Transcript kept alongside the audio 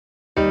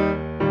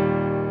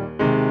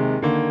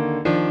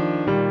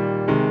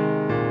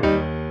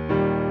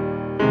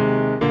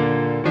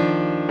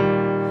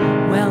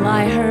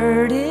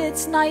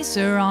it's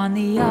nicer on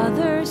the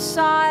other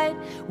side,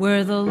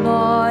 where the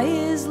law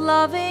is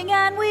loving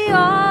and we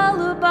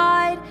all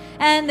abide,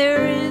 and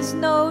there is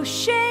no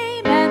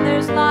shame and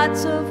there's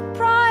lots of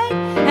pride,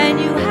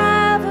 and you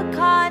have a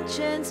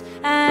conscience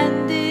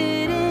and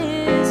it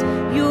is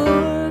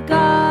your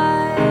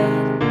guide.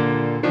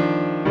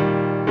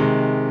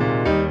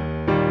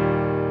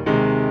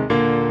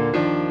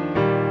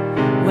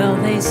 Well,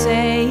 they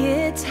say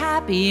it's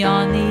happy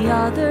on the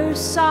other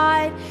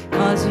side,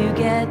 'cause you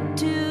get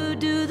to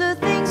do the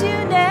things you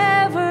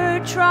never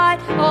tried.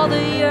 All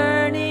the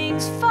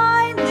yearnings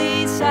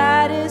finally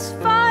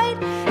satisfied,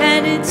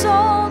 and it's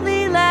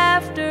only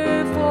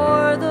laughter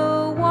for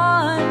the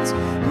ones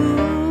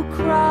who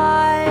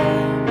cry.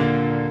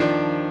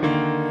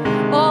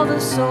 All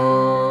the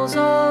souls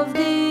of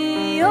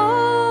the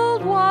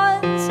old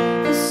ones,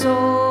 the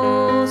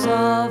souls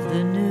of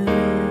the new,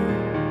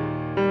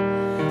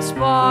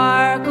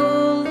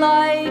 sparkle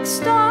like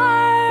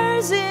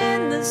stars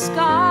in the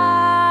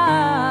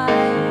sky,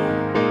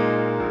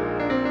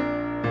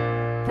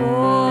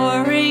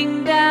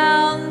 pouring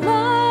down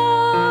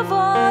love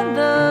on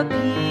the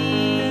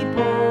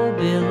people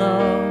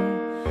below,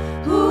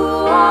 who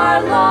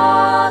are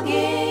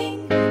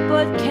longing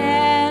but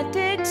can't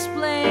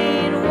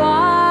explain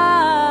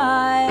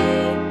why.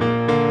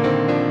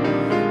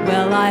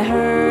 Well, I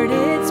heard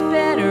it's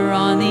better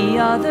on the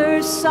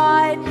other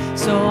side,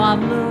 so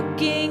I'm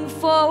looking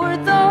forward,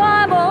 though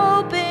I'm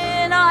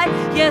open-eyed.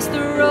 Yes,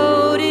 the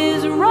road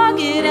is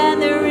rugged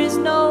and there is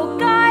no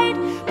guide,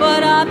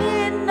 but I'm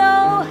in no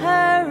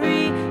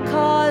hurry,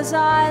 'cause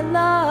I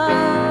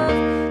love